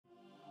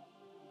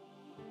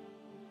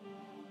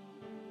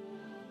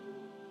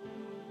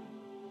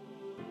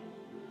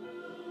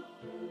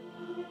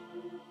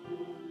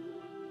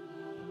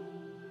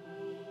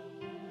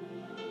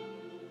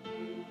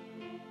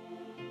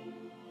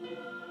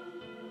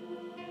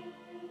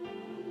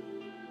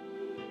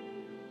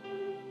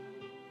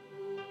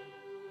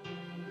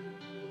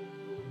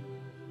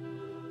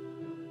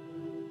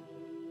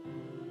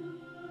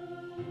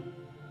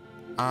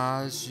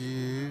as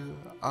you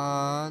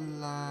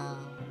allow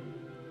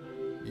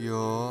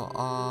your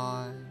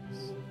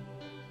eyes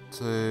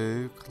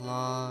to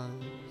close,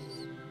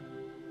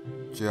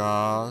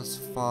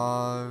 just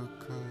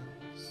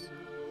focus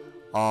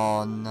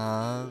on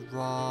the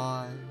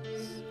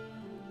rise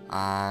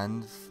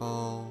and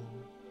fall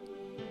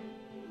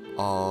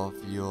of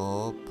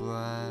your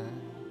breath,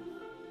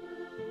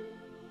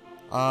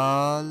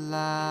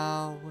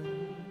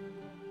 allowing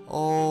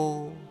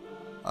all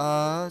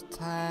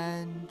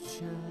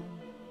attention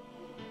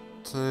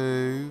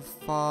to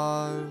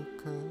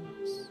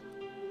focus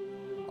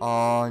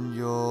on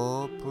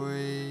your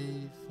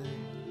breathing,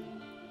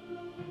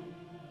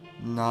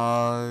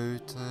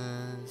 noticing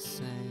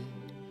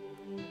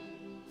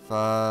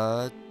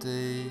the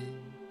deep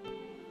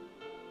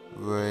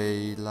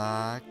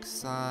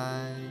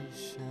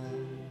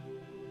relaxation,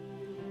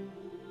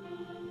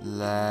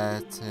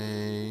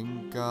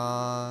 letting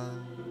go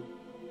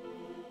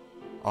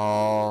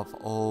of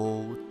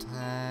all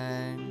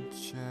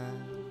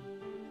tension,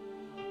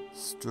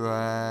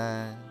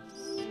 stress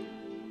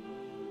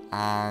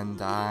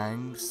and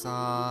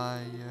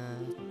anxiety,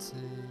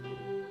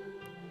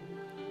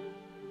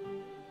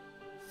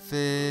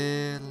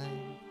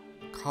 feeling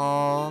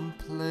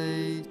completely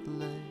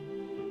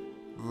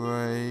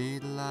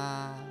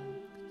relaxed.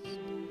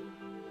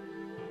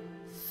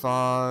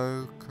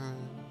 Focus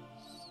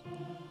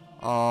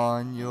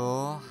on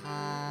your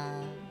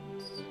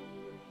hands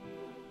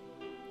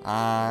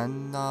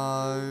and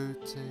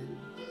notice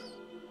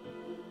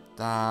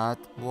that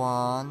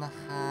one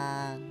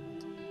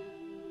hand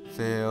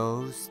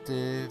feels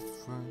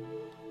different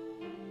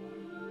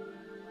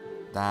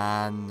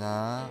than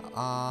the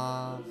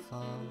other,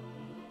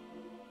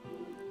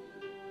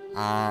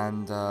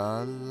 and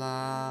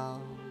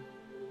allow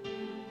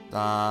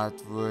that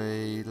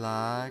relaxation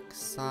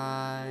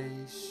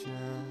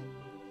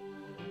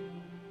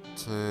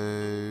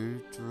to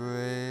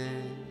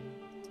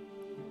drift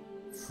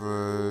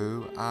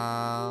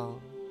throughout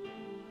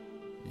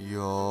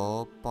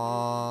your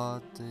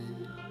body,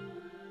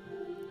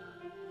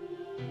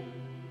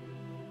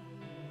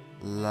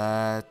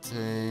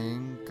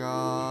 letting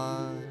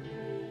go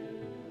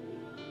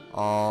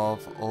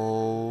of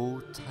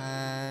all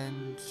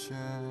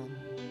tension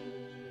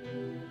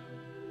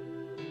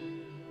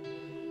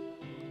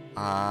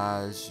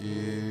as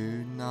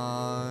you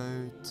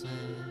notice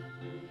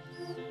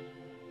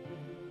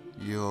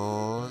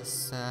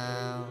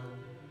yourself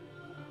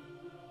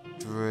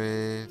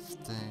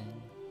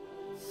drifting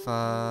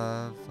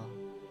further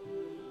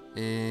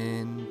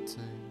into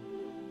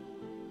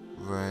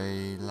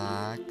relaxation.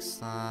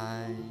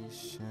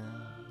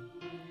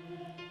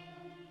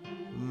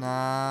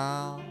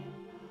 Now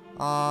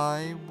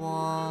I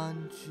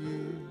want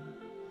you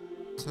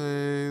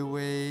to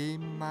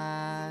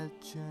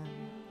imagine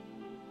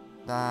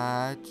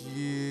that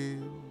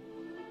you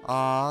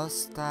are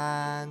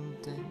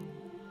standing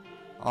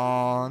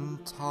on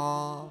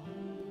top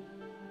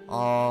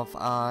of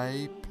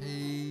a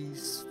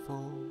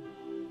peaceful,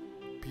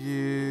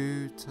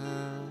 beautiful,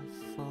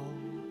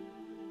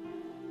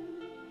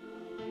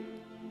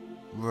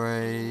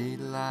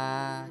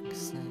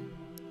 relaxing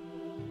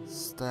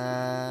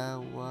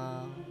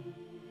stairwell,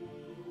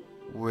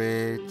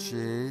 which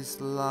is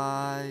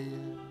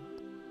layered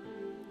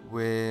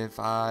with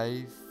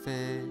a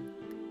thick,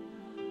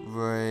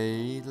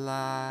 relaxing,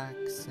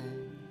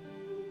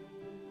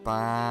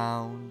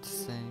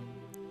 bouncing,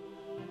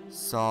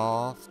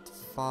 soft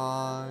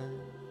foam,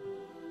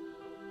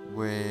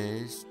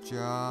 which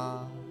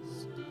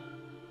just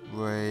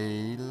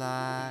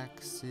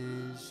relaxes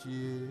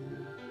you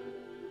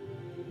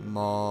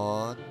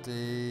more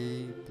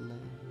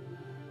deeply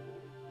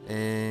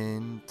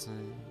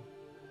into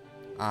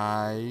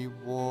a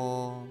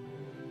warm,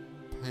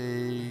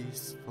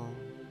 peaceful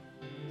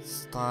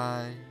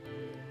state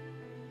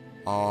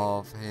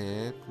of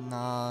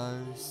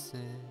hypnosis.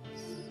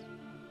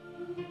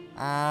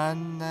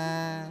 And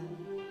there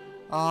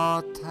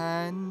are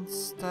 10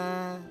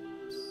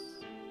 steps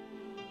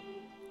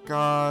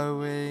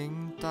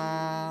going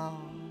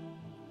down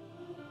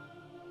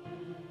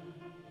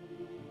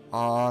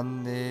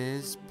on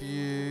this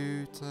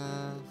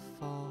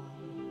beautiful,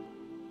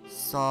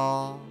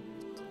 soft,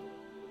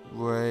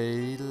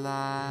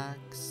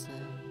 relaxing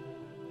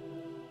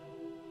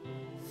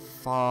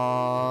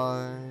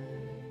foam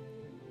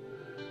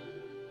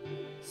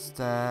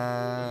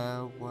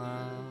stairwell.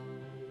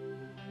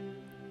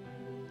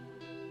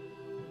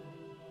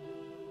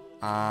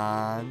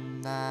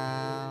 And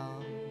now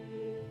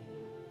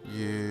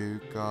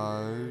you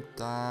go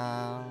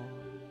down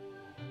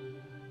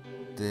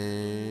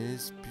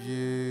this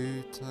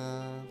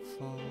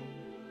beautiful,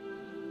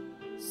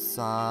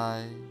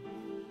 safe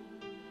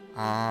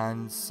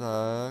and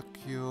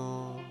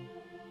secure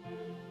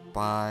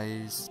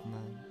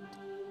basement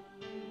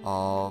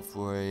of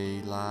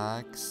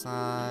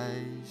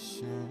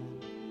relaxation,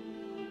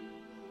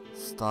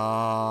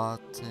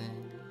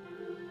 starting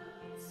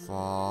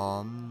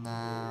from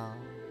now.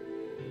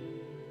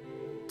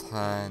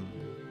 10.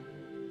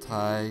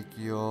 Take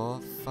your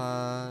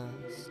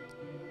first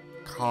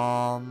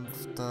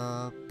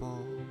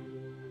comfortable.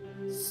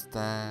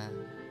 Step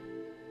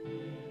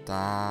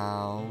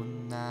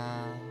down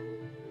now,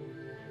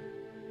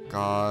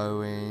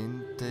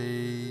 going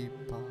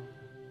deeper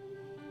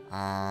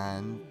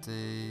and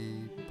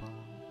deeper.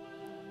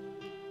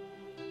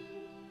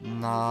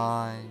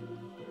 9.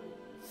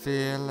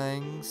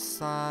 Feeling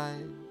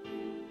safe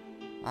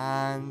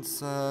and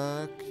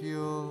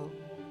secure,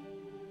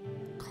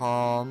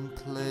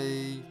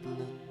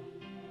 completely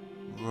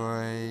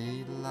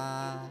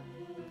relaxed,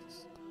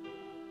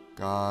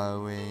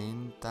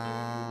 going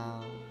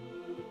down,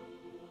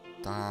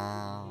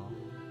 down,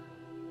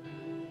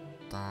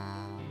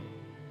 down.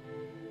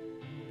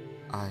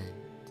 8.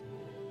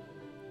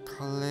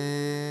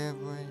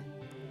 Clearing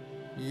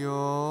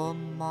your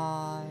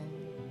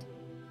mind,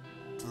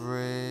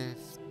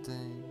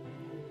 drifting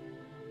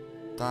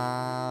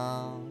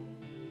down,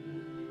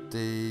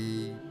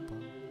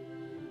 deeper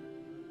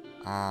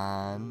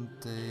and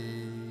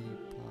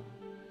deeper.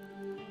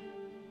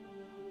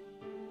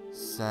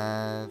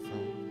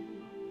 7.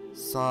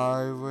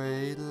 So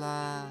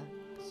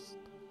relaxed,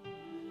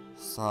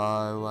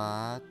 so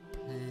at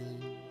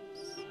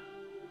peace,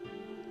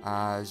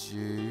 as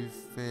you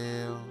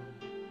feel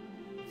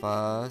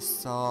the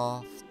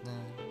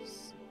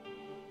softness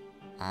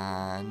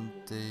and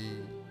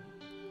deep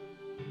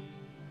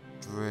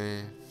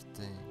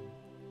drifting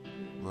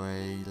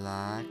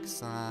relaxation.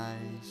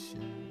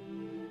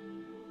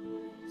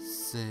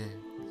 6.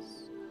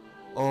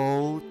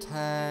 All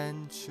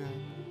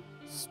tension,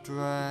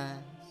 stress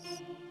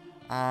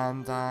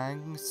and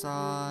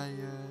anxiety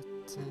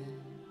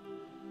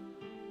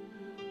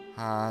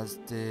has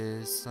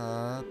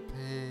disappeared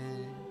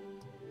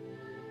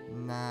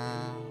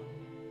now,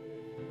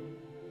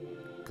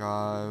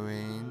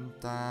 going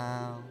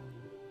down,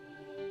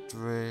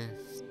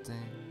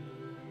 drifting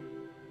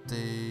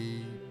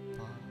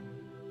deeper.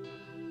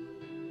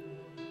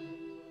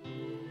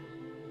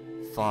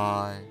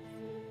 5.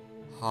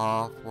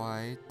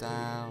 Halfway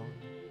down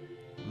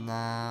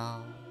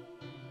now,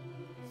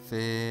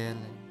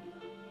 feeling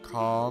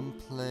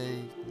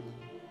completely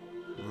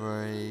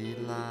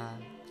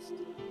relaxed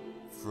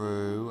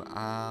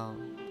throughout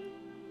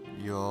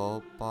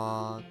your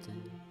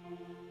body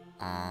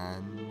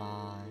and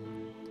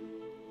mind.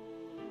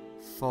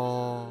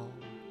 4.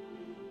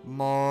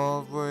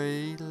 More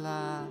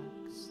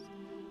relaxed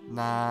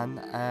than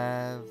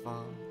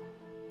ever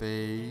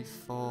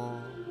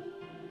before,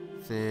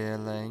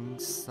 feeling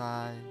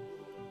safe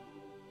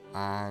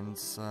and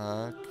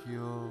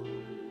secure.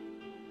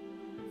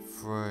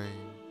 3.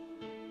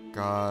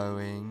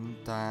 Going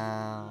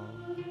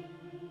down,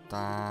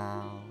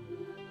 down,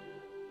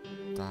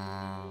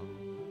 down,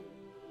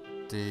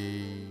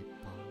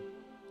 deeper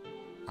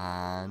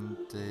and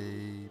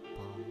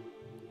deeper.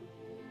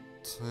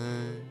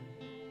 2.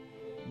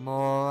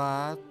 More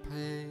at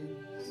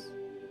peace,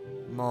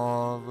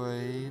 more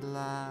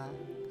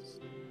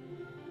relaxed,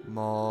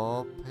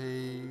 more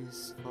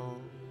peaceful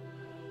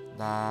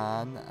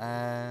than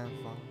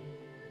ever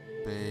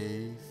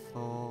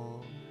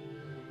before.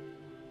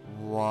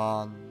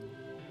 1.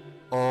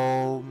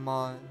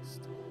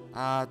 Almost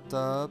at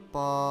the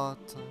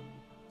bottom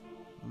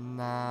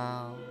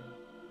now.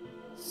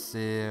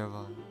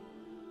 0.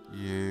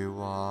 You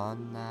are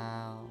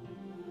now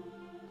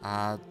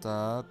at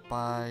the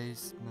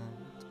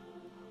basement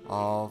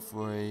of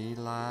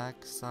relaxation,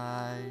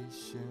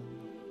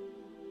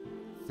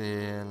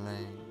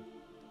 feeling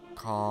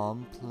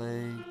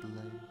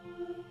completely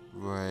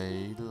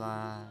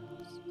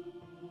relaxed.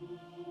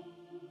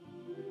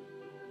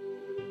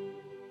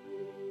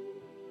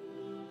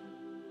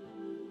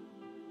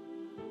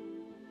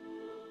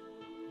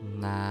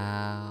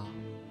 Now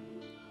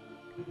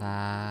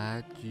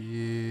that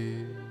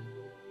you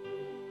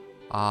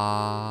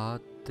are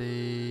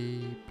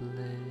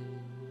deeply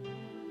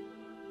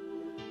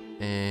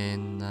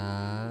in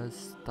a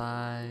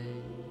state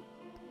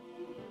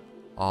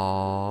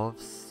of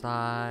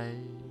safe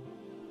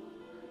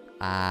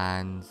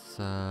and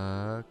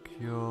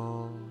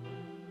secure,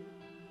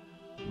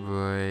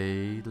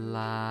 relaxing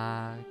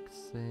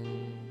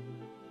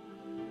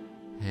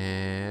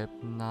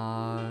hypnosis,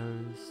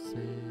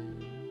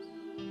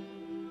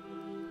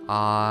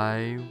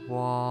 I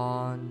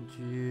want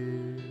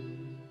you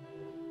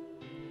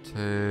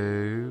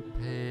to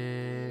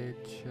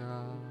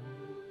picture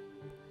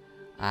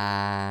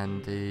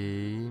and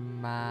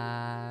imagine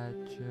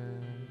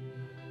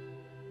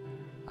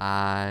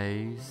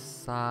a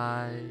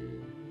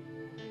safe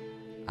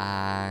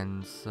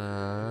and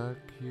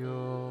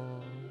secure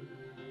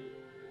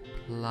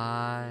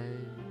place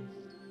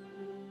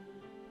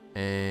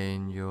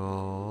in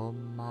your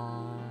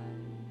mind.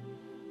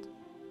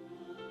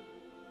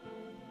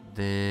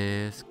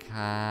 This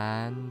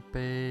can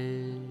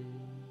be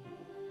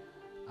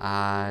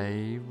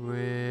a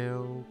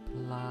real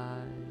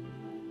place,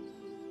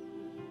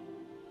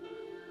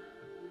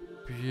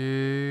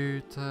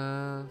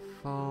 beautiful,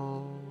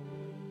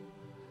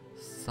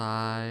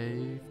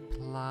 safe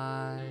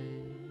place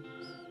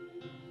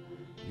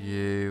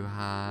you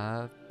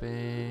have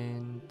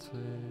been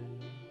to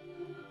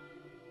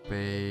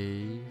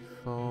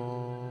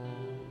before,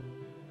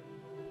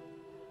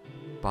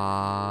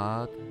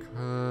 but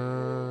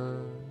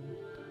could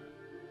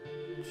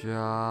just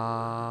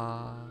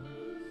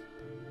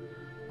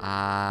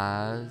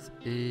as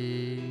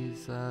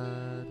easily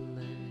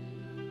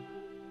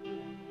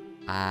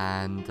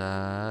and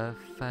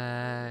effectively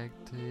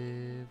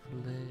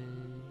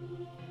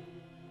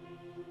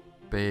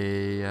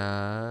be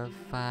a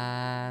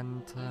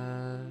fantasy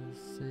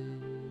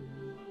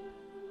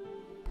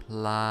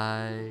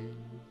place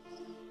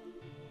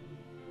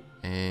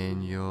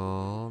in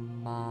your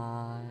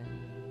mind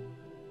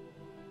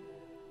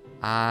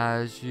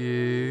as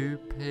you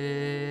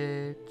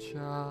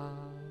picture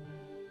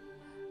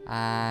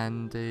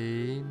and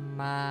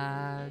imagine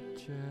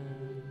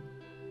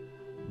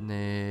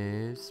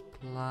this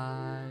place.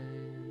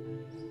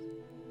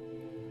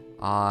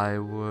 I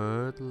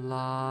would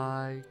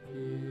like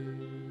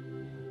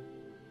you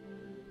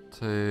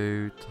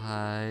to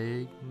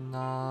take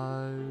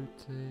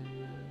notice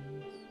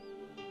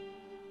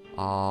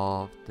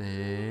of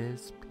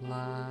this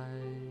place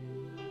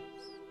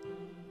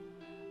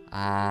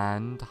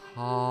and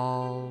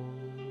hold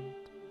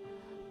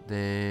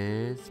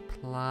this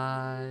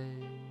place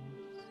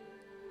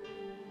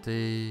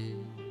deep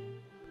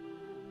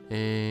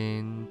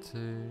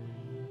into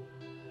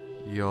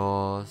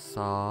your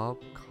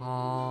subconscious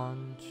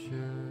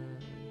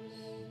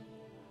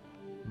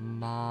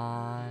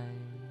mind,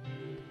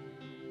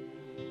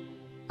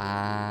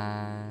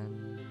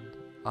 and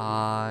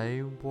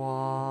I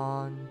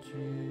want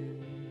you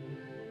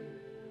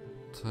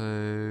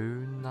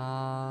to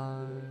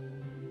know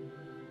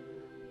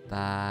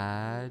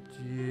that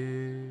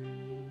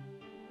you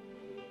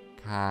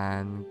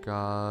can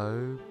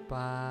go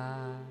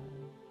back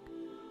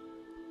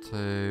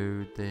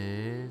to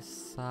this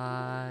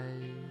safe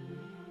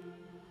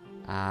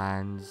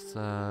and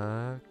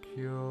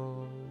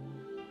secure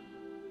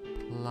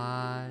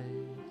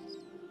place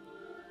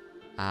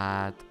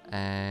at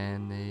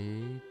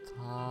any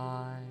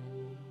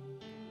time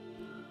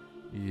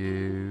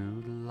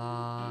you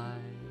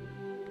like,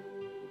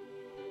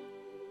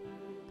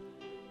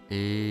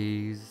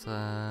 easily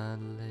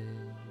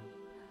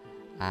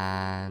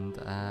and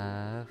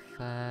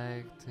effectively.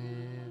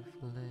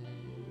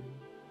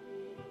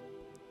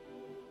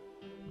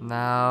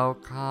 Now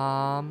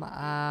come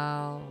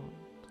out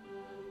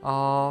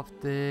of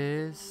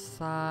this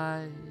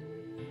safe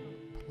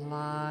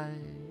place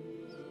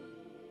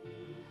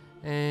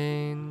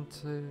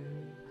into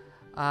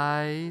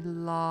a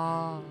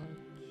large,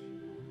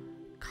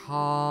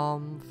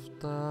 comfortable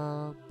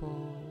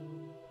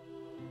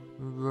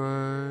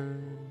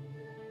room,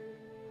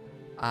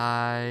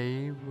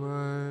 a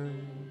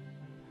room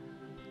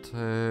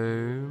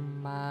to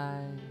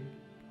make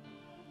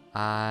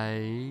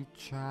a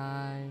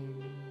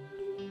change,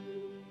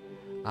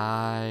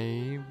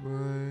 a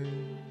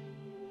room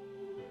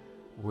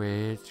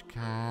which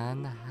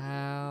can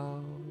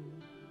help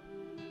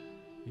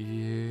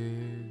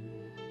you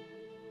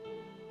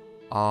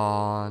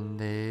on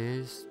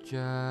this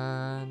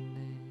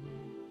journey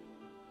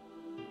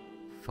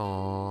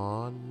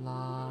for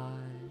life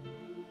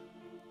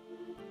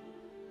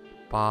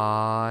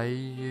by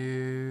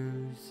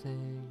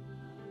using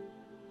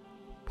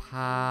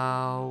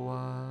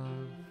powerful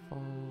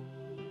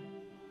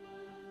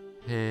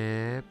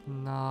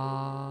hypnotic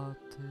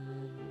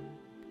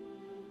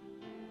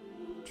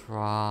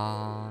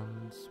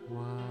trance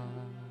work,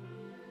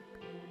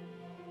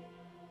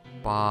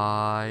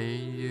 by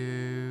using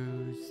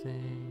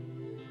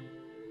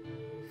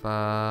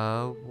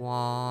the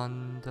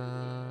wonderful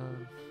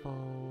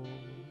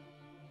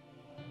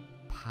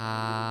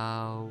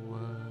powers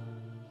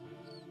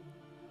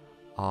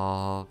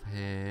of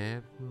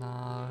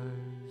hypnosis.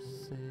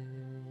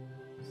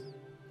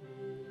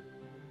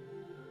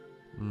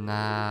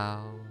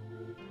 Now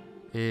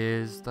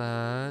is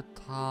the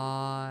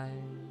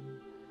time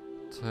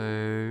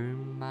to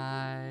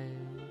make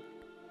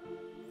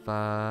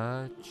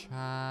the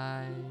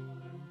change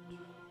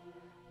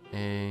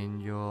in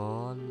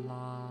your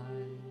life.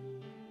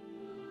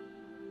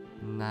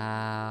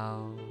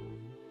 Now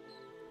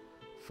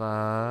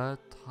the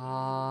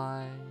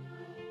time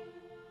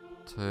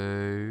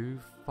to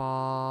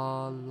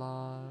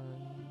follow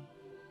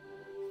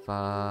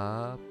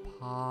the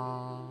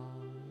path,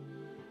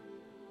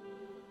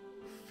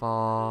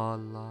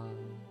 follow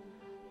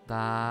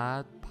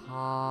that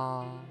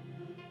path,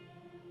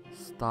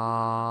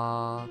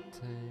 starting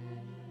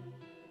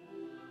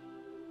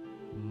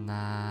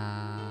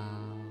now.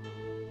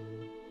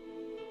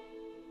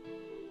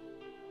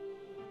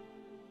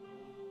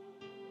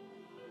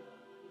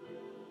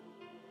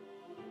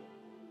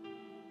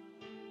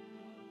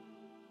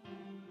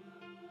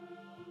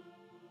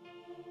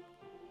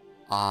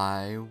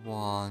 I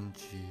want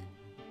you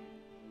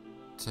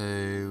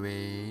to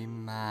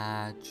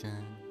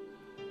imagine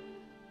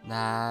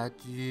that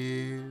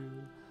you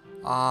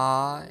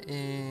are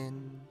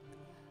in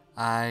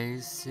a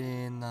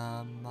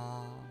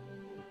cinema.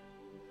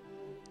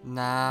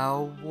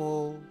 Now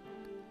walk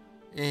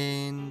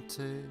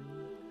into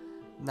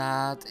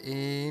that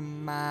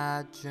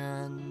imaginary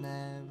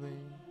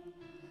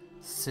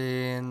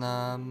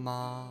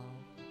cinema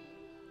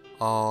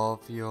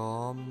of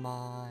your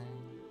mind.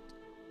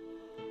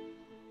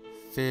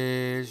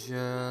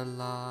 Visualize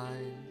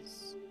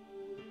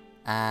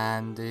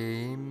and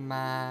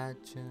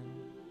imagine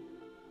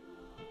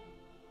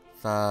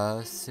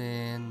the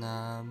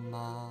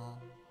cinema.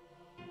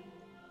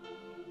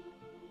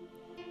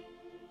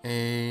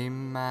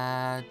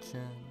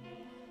 Imagine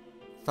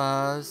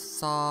the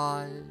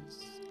size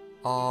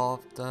of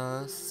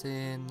the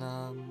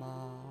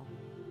cinema,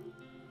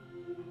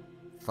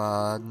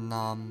 the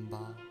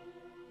number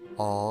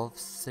of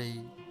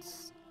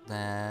seats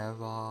there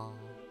are,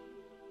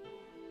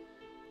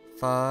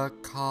 the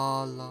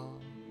color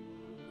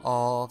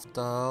of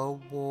the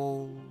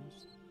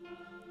walls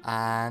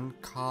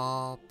and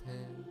carpet,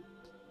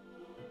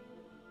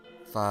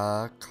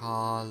 the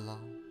color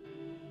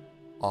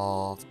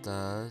of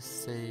the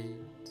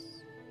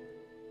seats,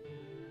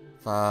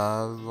 the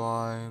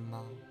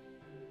aroma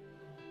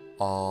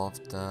of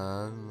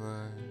the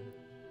room,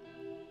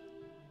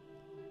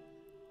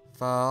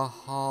 the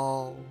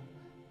whole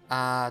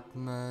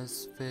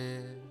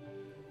atmosphere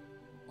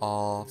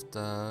of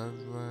the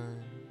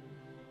room.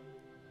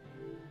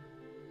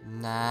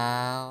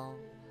 Now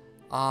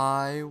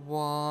I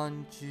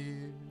want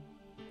you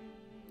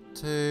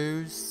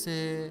to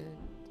sit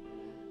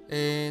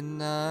in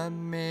the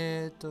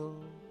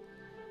middle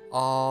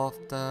of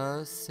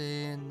the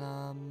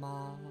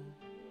cinema,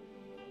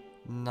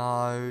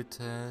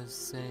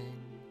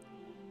 noticing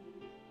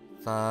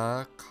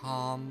the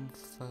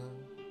comfort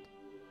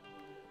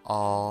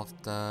of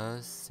the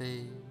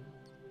seat.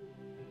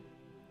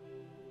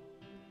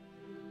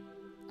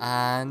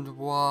 And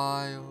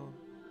while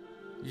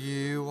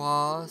you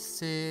are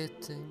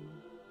sitting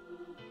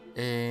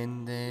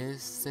in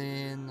this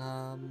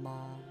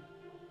cinema,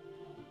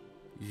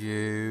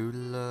 you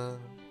look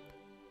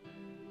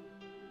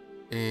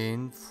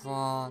in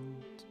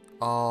front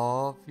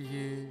of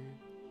you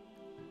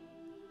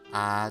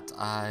at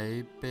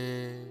a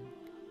big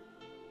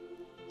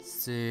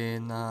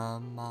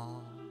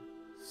cinema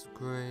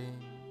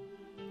screen,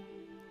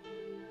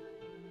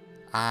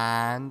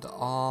 and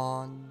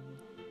on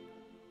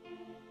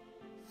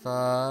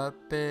the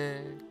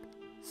big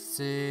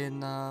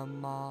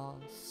cinema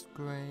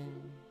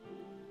screen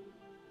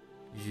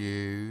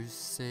you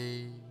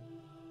see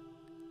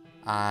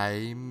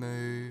a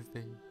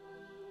movie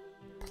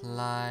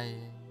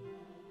playing.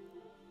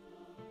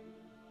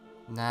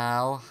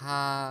 Now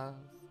have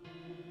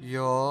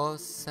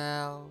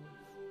yourself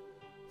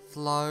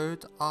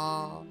float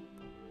up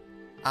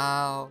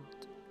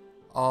out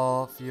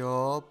of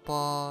your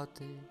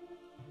body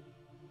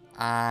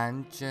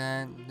and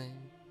gently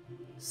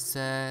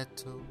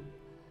settle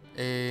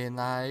in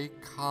a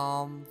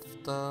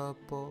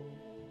comfortable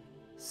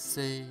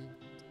seat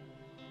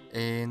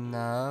in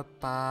the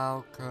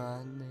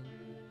balcony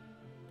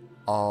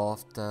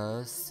of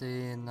the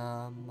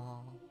cinema,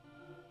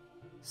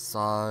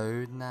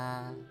 so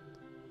that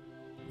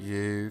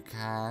you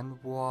can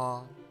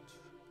watch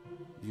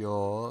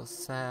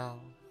yourself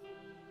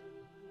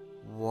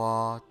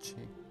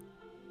watching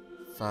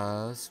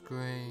the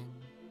screen.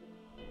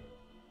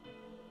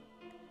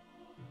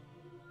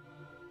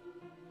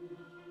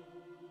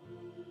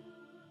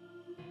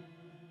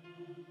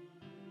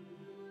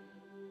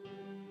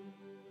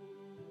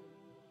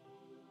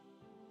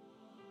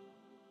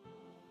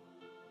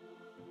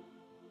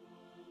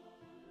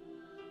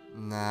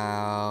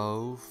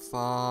 Now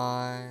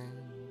find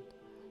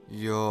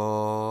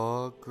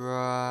your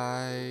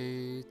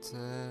greatest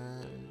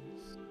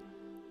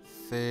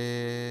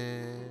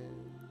fear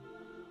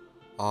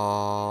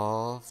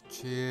of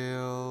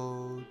children.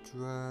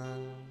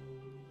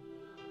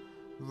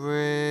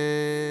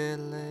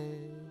 Really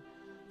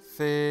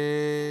visualize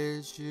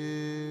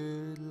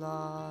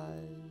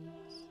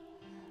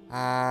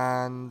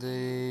and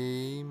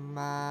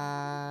imagine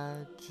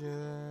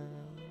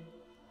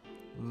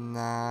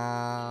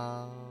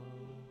now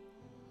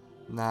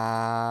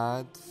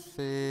that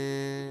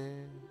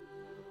fear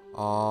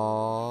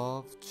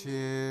of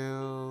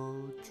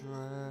children.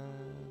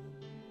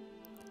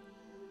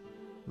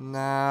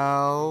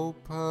 Now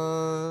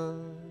put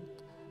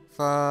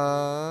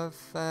the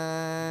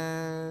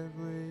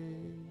very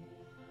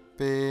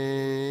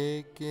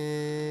beginning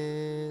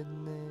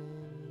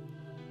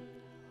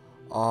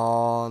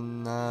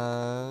on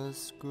the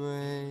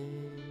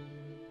screen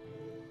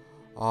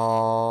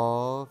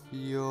of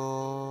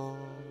your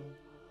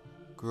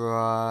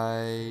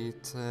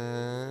greatest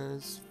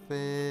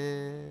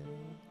fear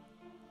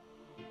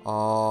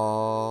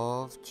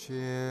of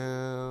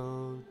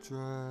children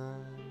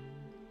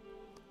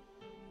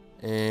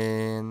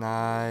in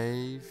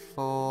a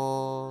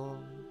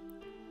form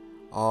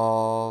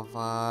of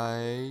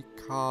a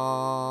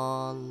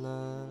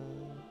colored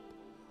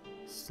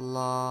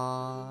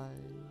slide.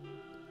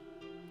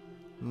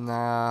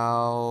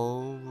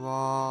 Now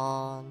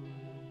run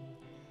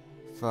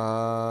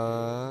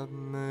the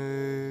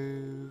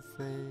movie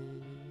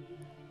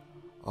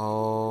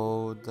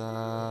all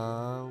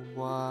the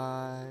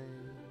way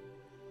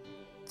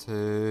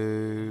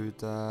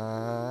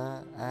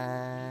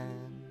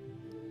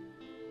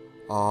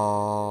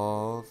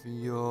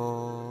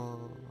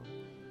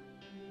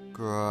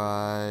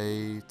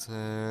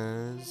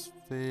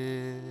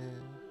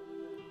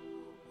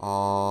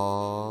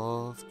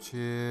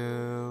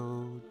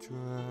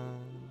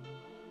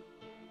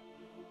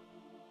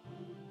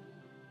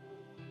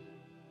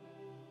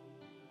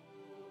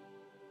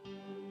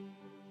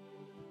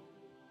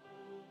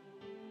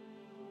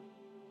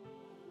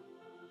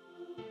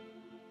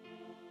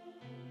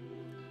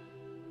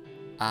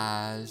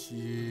as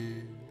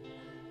you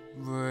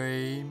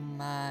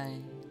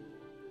remain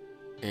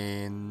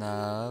in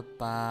the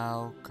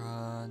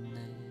balcony,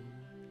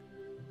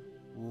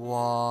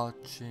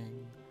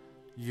 watching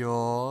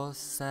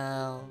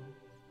yourself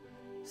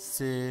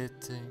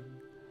sitting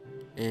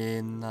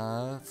in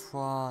the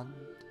front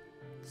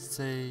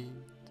seat,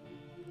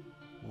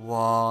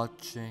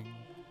 watching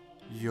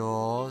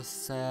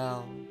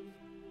yourself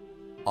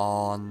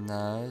on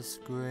the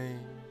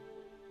screen.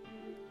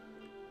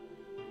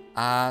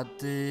 At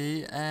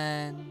the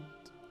end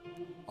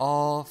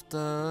of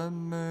the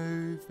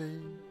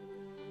movie,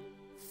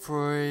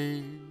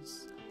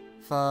 freeze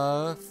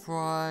the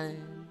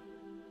frame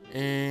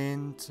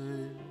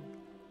into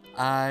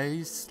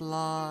a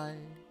slide,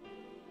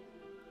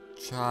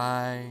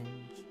 change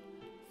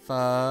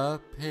the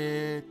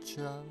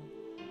picture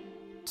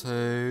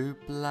to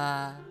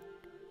black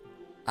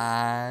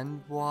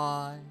and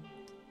white,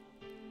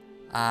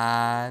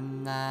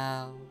 and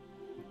now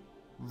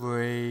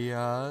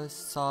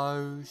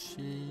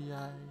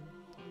reassociate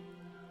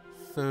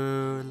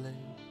fully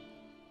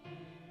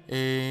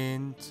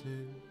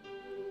into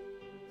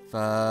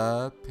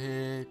the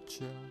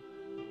picture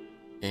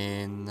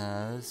in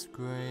the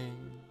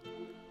screen.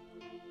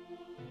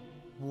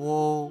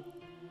 Walk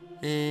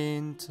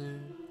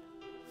into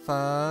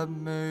the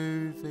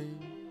movie,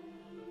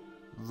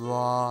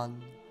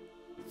 run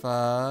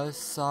the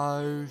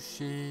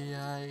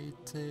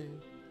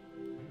associated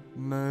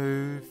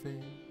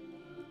movie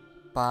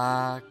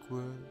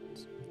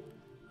backwards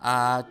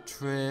at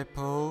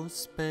triple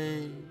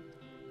speed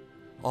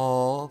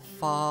or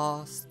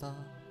faster,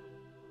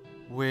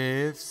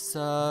 with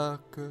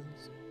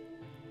circus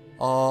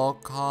or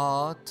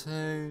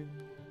cartoon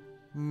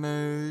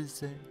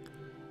music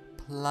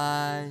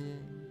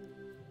playing,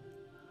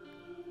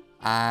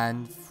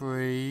 and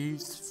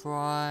freeze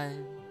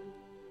frame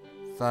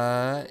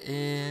the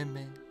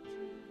image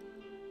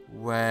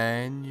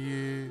when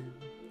you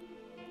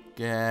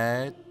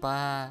get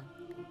back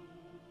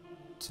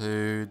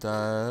to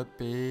the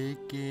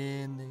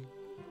beginning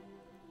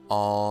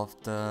of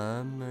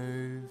the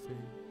movie.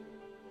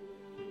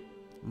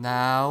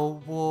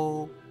 Now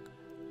walk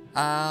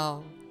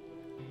out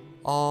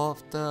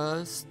of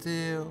the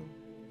still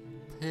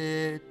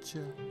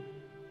picture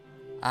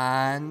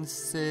and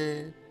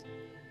sit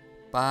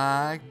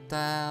back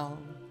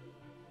down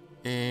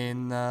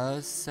in the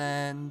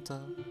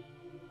center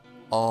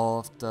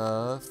of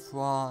the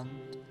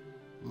front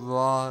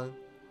row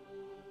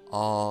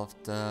of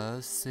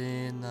the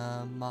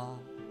cinema.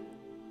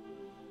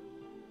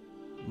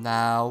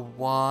 Now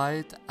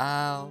wide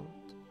out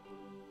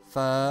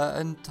the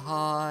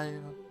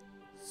entire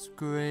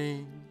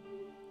screen,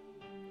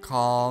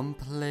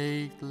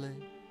 completely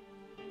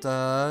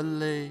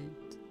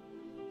delete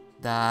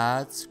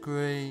that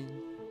screen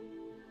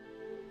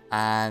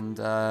and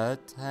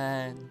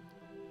attend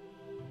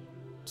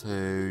to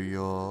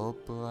your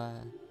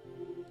breath.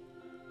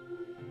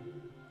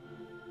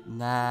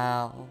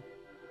 Now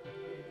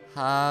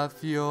have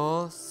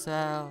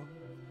yourself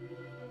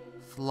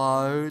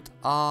float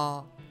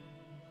up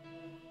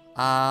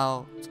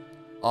out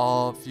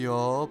of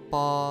your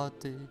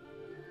body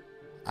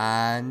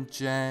and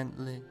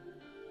gently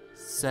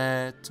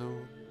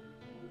settle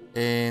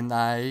in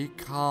a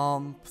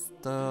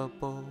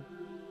comfortable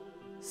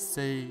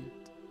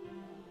seat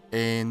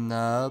in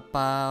the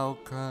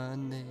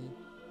balcony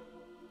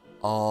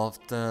of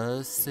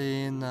the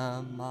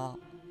cinema,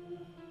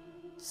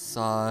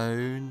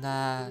 so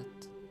that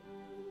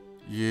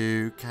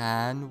you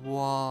can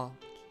watch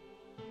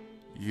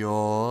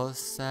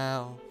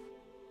yourself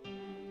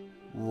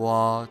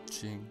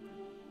watching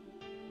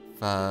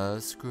the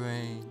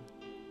screen.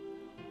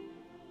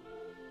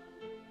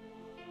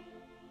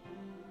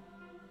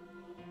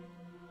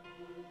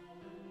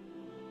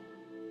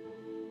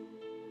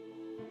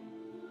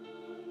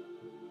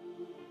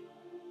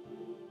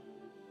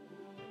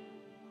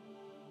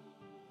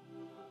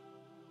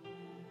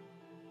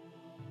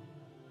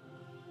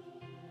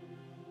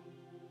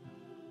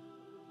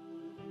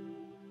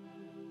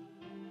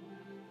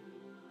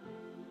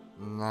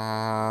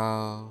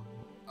 Now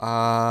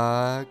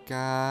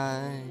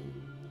again,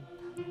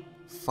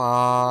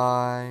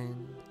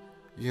 find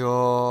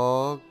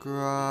your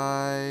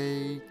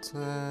greatest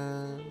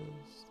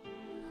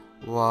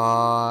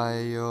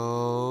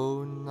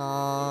while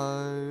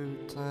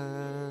noticing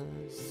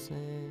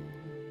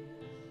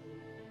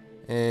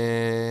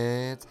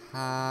it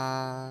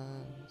has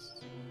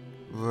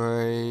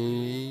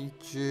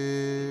reduced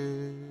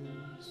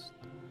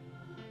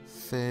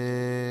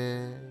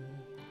fear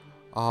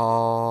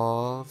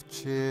of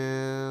children.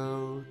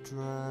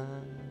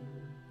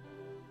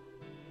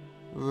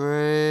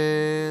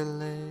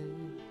 Really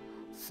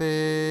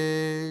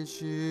visualize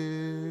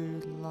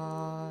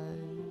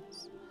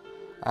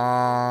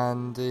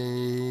and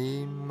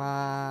imagine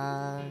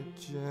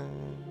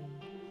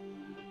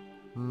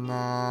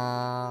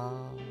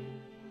now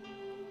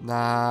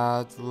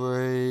that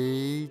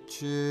reduced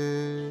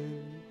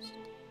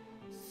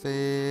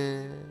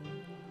fear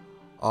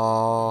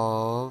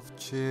of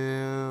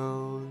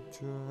children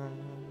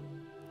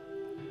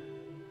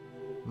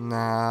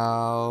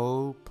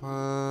Now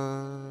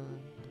put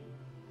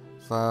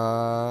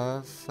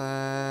the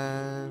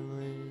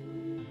very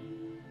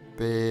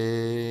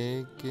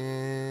beginning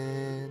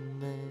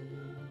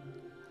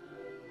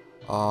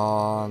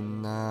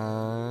on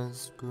the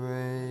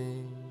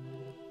screen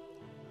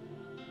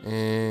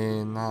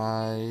in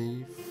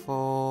a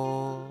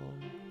form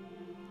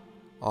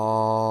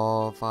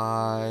of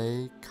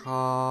a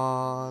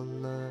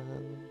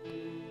coloured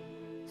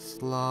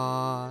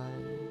slide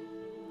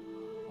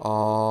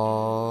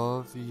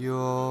of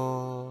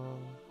your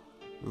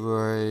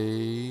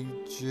reduced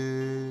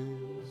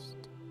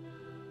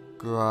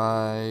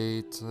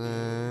greatest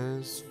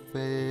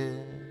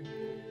fear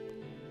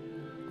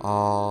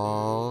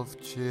of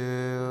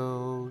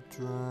children.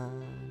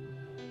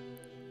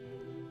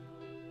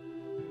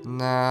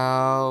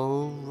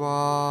 Now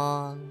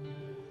run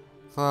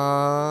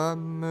the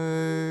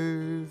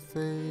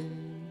movie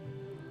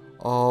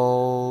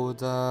all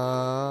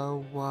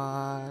the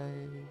way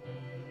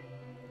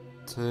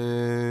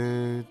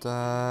to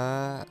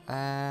the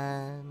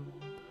end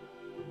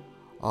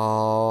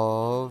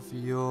of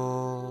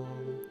your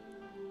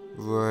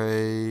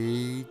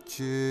reduced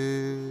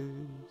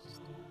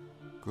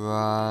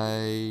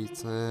greatest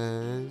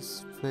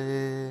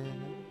fear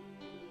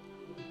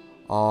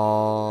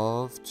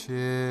of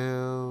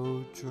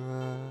children.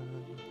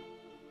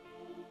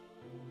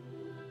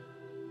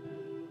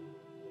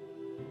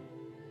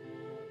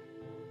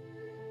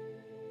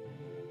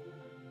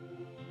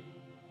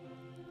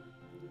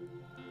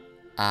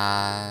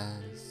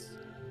 As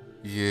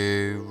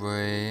you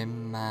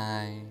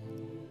remain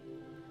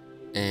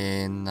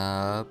in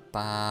the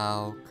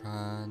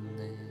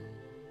balcony,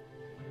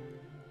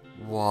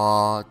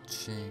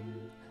 watching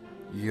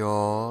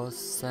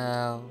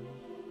yourself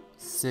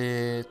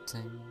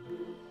sitting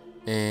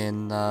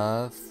in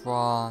the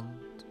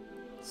front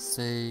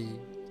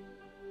seat,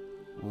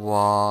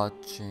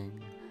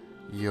 watching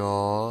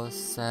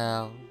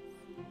yourself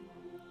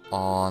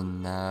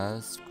on the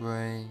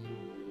screen.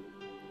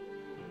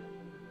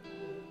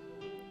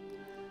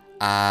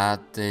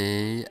 At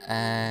the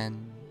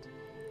end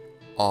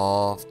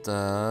of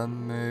the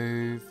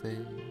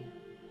movie,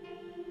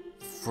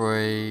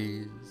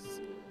 freeze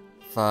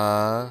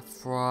the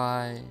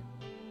frame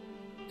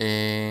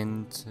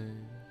into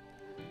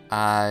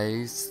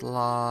a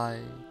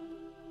slide,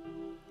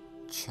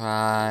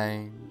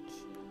 change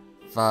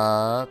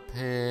the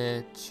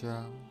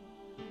picture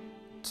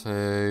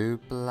to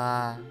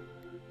black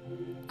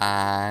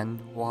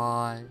and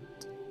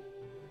white,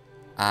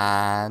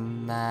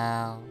 and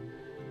now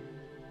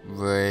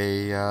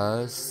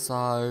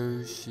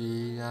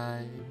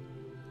reassociate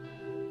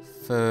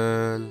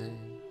fully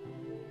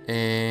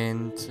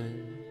into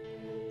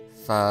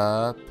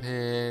the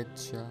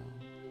picture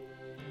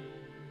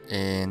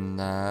in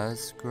the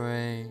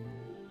screen.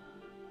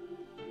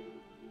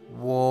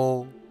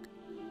 Walk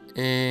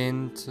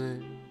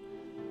into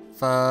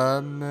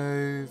the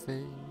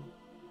movie,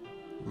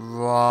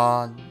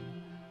 run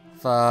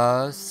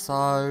the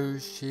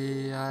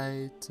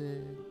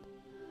associated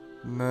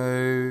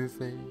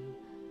movie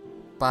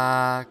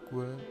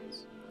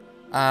backwards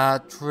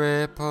at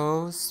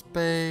triple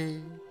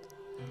speed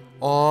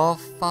or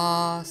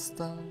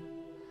faster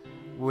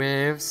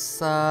with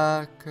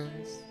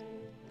circus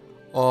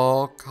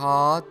or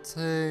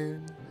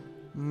cartoon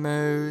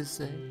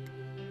music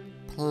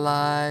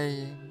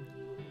playing,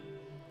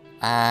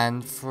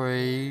 and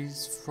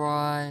freeze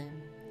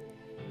frame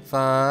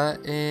the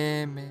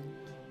image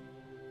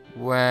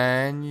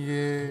when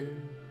you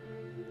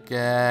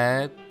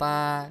get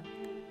back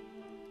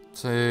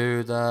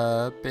to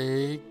the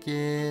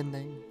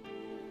beginning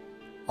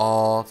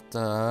of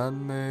the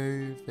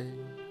movie.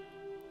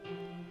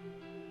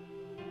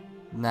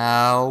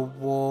 Now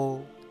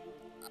walk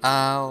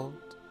out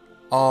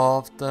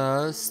of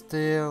the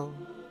still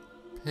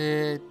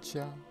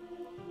picture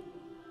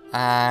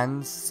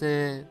and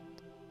sit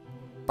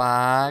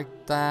back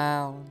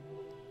down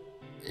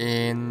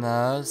in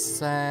the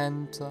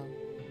center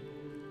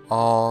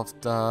of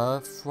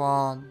the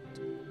front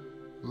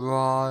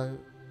row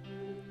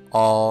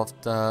of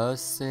the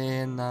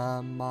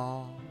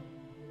cinema.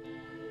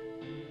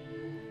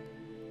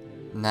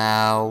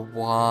 Now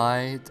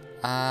wide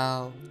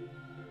out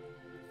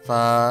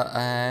the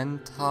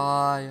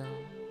entire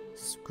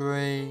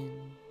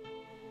screen,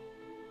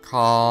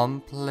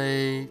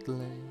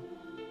 completely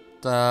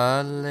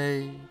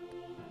delete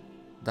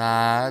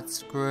that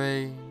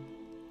screen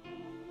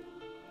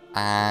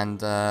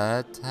and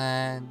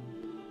attend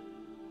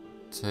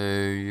to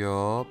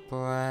your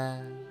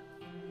breath.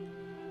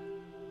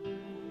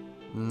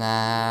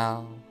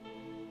 Now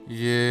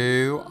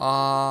you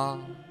are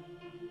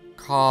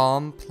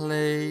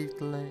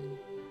completely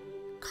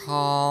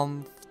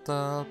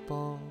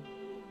comfortable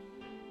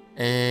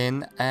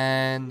in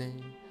any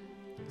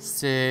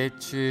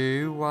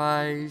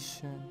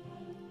situation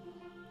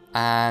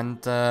and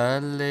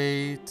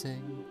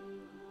deleting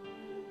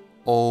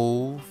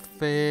all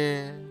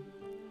fear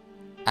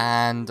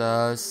and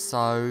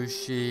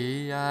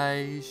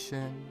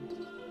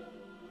associations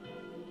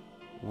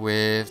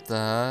with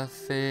the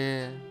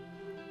fear,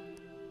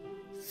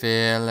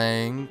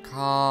 feeling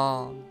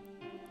calm,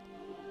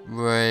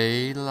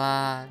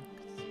 relaxed,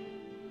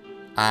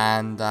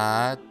 and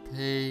at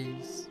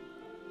peace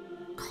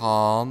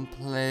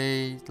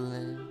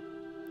completely,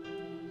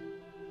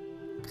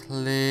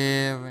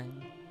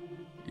 clearing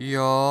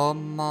your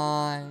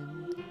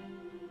mind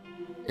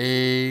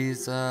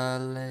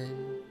easily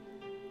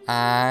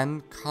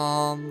and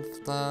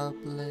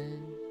comfortably.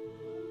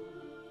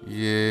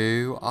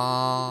 You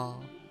are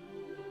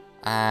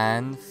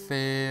and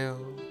feel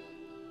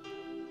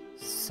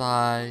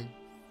safe,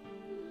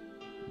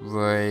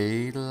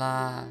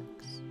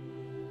 relaxed,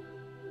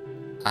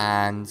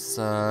 and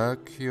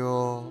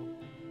secure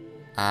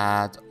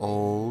at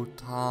all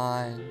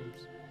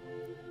times,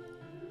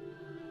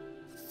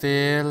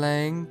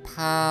 feeling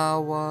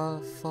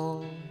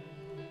powerful,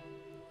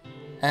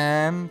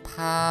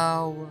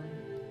 empowered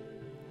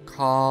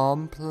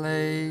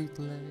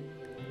completely,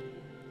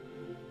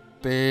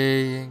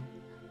 being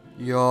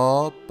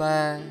your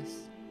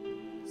best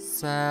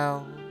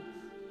self.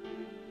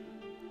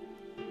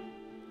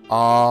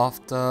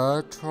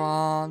 After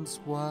trance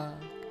work,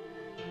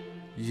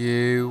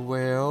 you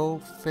will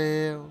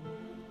feel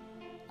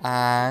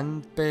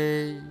and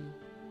be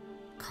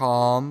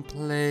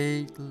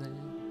completely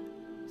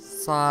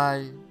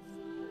safe,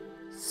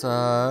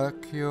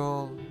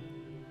 secure,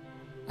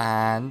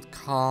 and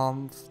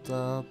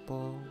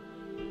comfortable.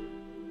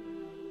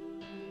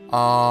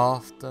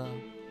 After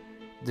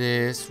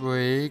this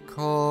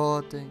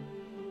recording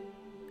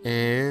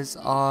is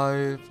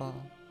over,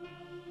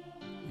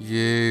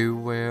 you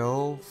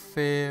will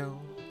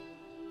feel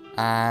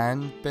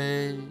and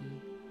be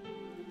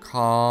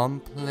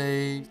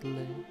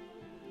completely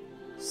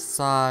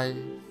safe,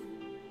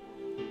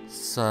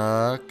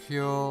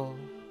 secure,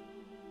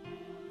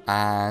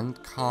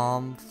 and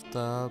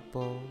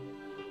comfortable.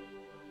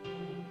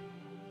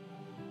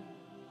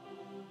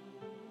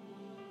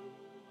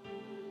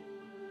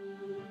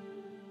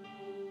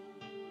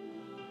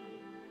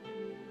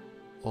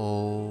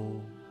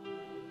 All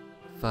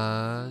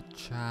the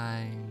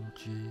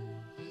changes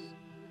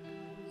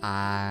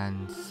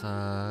and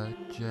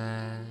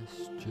suggestions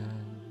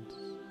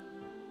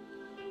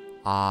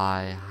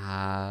I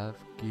have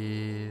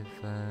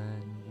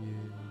given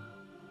you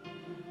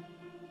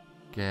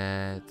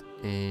get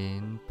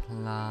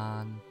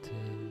implanted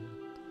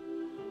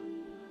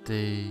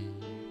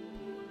deep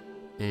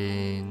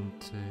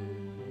into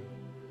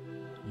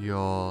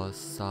your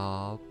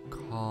subconscious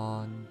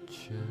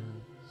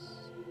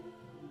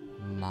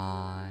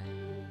mind.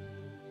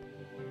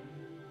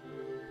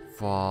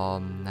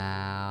 From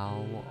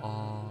now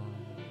on,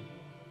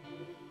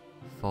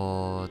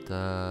 for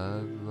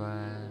the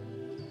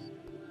rest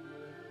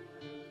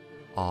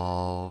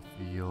of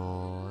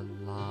your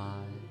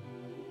life,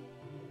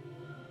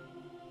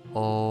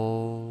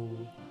 all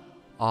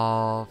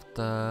of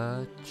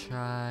the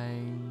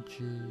changes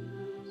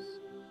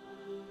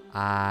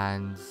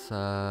and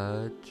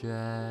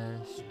suggestions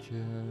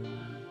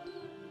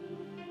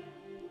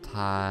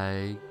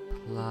take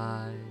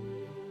place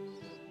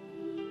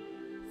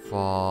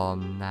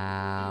from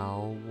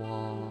now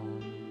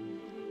on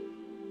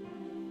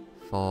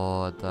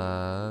for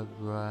the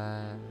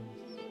rest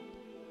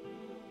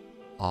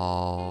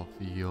of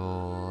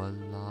your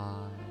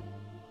life.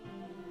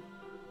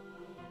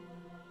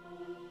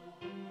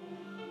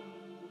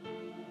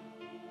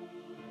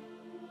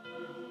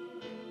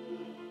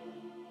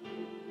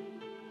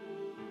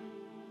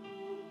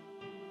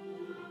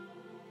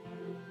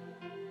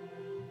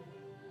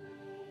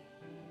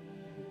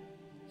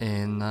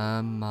 In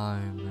a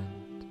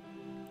moment,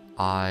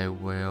 I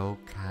will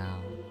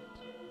count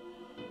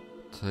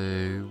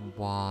to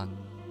 1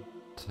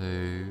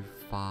 to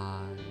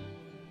 5,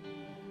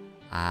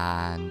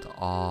 and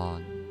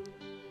on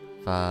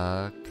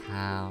the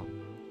count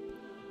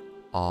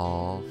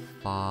of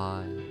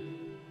 5,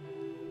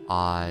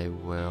 I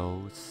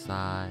will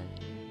say,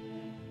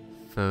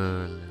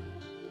 fully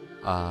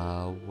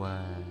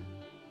aware.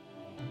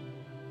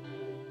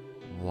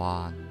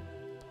 1.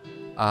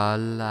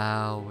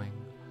 Allowing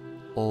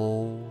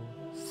all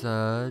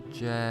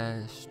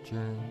suggestions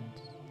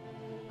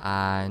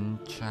and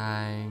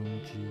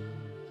changes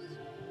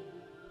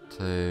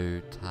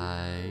to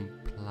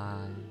take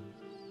place.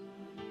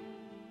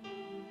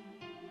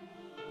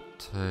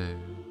 2.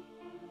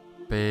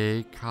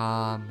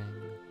 Becoming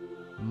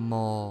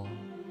more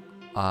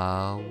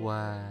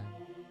aware.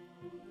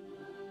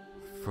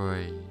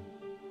 3.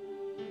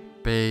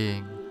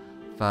 Being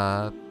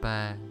the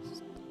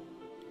best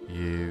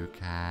you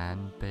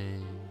can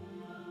be.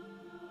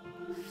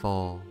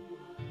 4.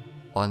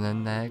 On the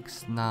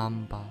next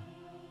number,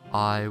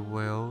 I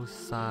will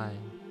say,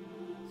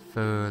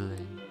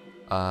 fully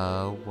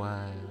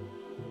aware.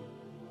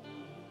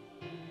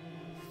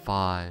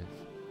 5.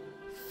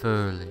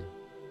 Fully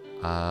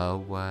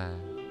aware.